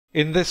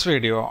In this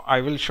video,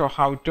 I will show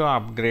how to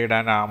upgrade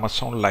an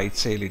Amazon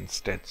Lightsail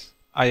instance.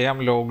 I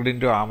am logged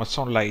into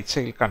Amazon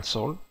Lightsail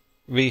console.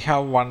 We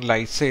have one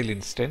Lightsail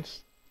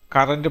instance.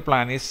 Current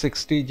plan is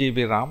 60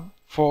 GB RAM,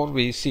 4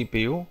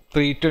 vCPU,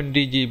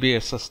 320 GB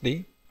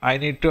SSD. I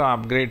need to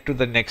upgrade to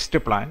the next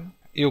plan.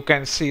 You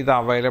can see the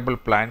available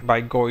plan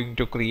by going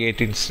to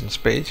Create Instance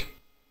page.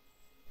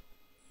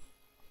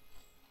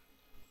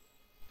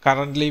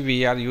 Currently,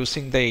 we are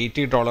using the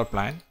 $80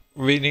 plan.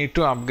 We need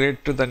to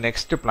upgrade to the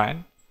next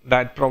plan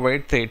that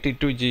provide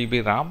 32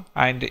 GB RAM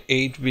and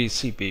 8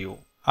 vCPU.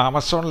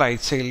 Amazon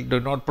Lightsail do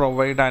not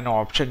provide an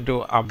option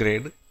to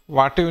upgrade.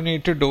 What you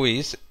need to do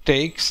is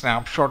take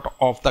snapshot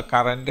of the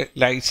current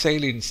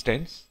Lightsail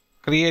instance,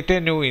 create a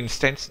new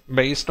instance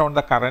based on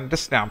the current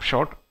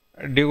snapshot.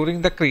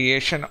 During the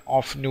creation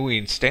of new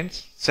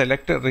instance,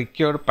 select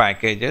required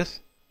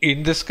packages.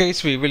 In this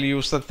case, we will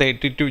use the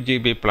 32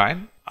 GB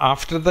plan.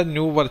 After the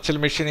new virtual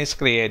machine is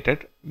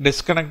created,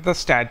 disconnect the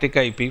static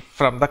IP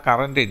from the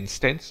current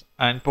instance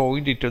and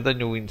point it to the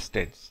new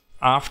instance.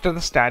 After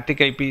the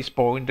static IP is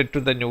pointed to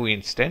the new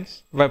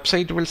instance,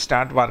 website will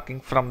start working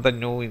from the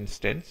new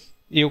instance.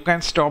 You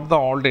can stop the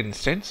old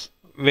instance,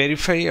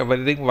 verify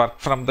everything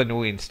works from the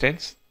new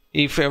instance.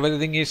 If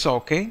everything is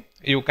okay,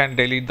 you can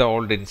delete the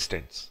old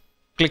instance.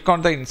 Click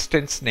on the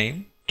instance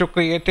name. To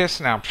create a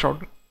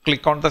snapshot,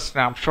 click on the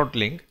snapshot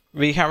link.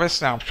 We have a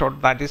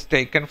snapshot that is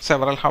taken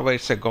several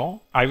hours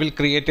ago. I will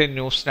create a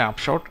new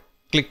snapshot.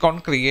 Click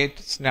on Create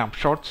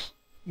Snapshots.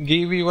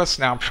 Give your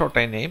snapshot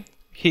a name.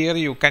 Here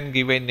you can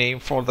give a name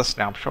for the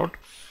snapshot.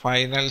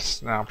 Final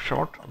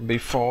snapshot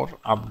before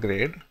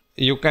upgrade.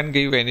 You can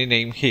give any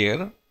name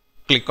here.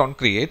 Click on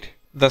Create.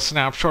 The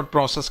snapshot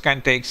process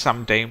can take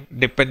some time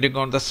depending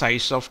on the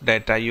size of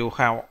data you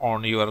have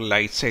on your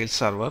Lightsail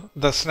server.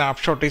 The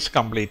snapshot is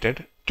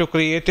completed. To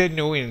create a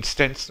new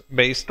instance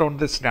based on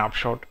the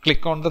snapshot,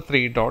 click on the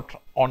three dots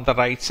on the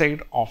right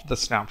side of the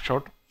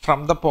snapshot.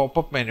 From the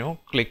pop-up menu,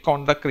 click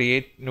on the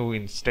Create New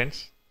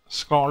Instance.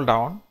 Scroll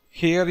down.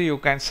 Here you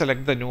can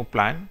select the new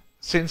plan.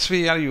 Since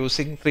we are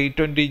using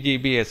 320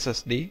 GB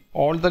SSD,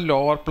 all the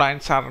lower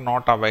plans are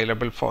not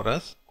available for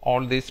us.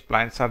 All these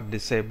plans are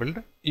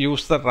disabled.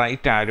 Use the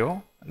right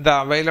arrow.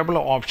 The available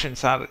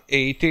options are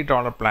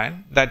 $80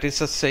 plan, that is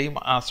the same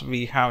as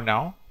we have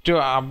now. To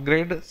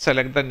upgrade,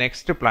 select the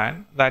next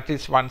plan, that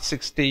is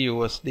 160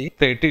 USD,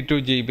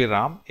 32 GB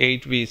RAM,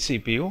 8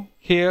 vCPU.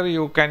 Here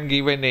you can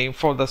give a name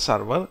for the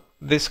server.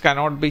 This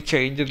cannot be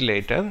changed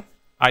later.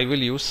 I will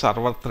use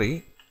server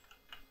 3.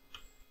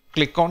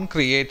 Click on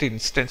Create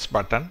Instance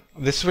button.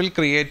 This will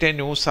create a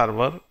new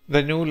server.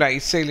 The new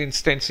Lightsail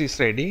instance is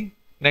ready.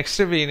 Next,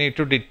 we need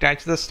to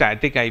detach the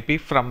static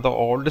IP from the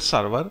old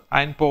server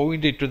and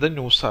point it to the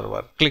new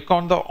server. Click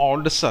on the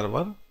old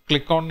server.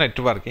 Click on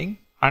Networking.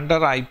 Under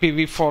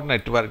IPv4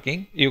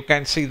 networking, you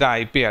can see the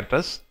IP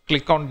address.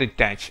 Click on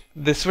Detach.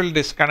 This will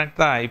disconnect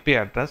the IP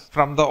address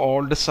from the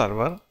old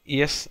server.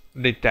 Yes,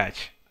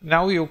 detach.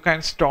 Now you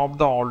can stop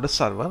the old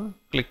server.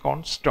 Click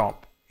on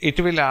Stop. It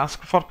will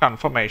ask for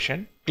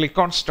confirmation. Click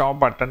on Stop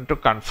button to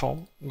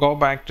confirm. Go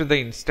back to the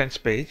instance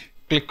page.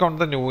 Click on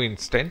the new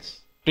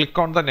instance. Click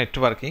on the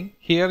networking.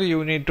 Here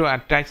you need to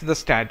attach the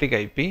static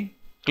IP.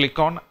 Click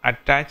on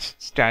Attach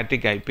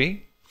Static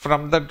IP.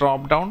 From the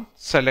drop-down,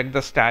 select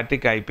the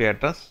static IP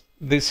address.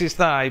 This is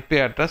the IP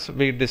address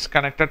we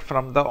disconnected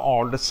from the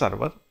old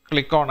server.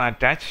 Click on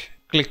Attach.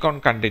 Click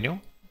on Continue.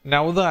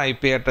 Now the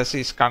IP address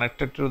is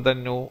connected to the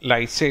new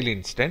Lightsail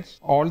instance.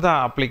 All the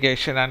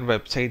application and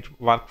website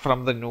work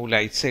from the new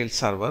Lightsail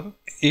server.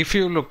 If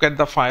you look at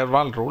the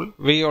firewall rule,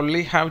 we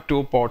only have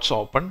 2 ports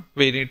open.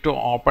 We need to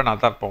open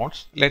other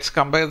ports. Let's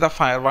compare the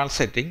firewall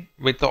setting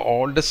with the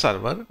old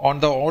server.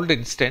 On the old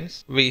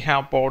instance, we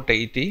have port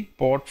 80,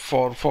 port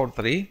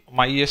 443,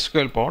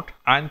 MySQL port,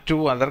 and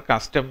 2 other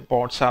custom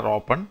ports are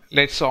open.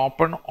 Let's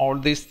open all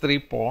these 3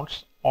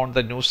 ports on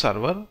the new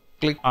server.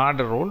 Click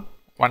Add Rule.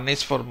 One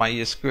is for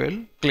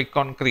MySQL. Click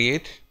on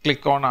Create.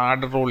 Click on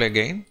Add Rule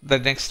again. The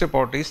next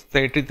port is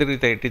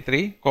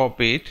 3333.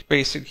 Copy it.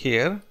 Paste it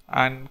here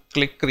and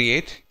click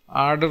Create.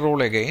 Add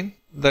Rule again.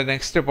 The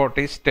next port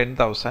is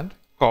 10,000.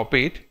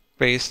 Copy it.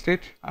 Paste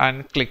it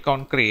and click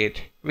on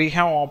Create. We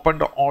have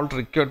opened all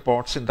required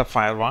ports in the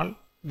firewall.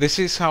 This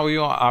is how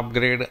you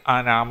upgrade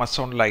an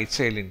Amazon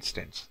Lightsail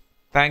instance.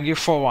 Thank you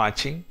for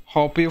watching.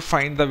 Hope you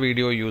find the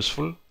video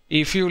useful.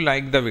 If you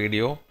like the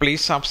video,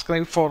 please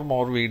subscribe for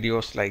more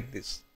videos like this.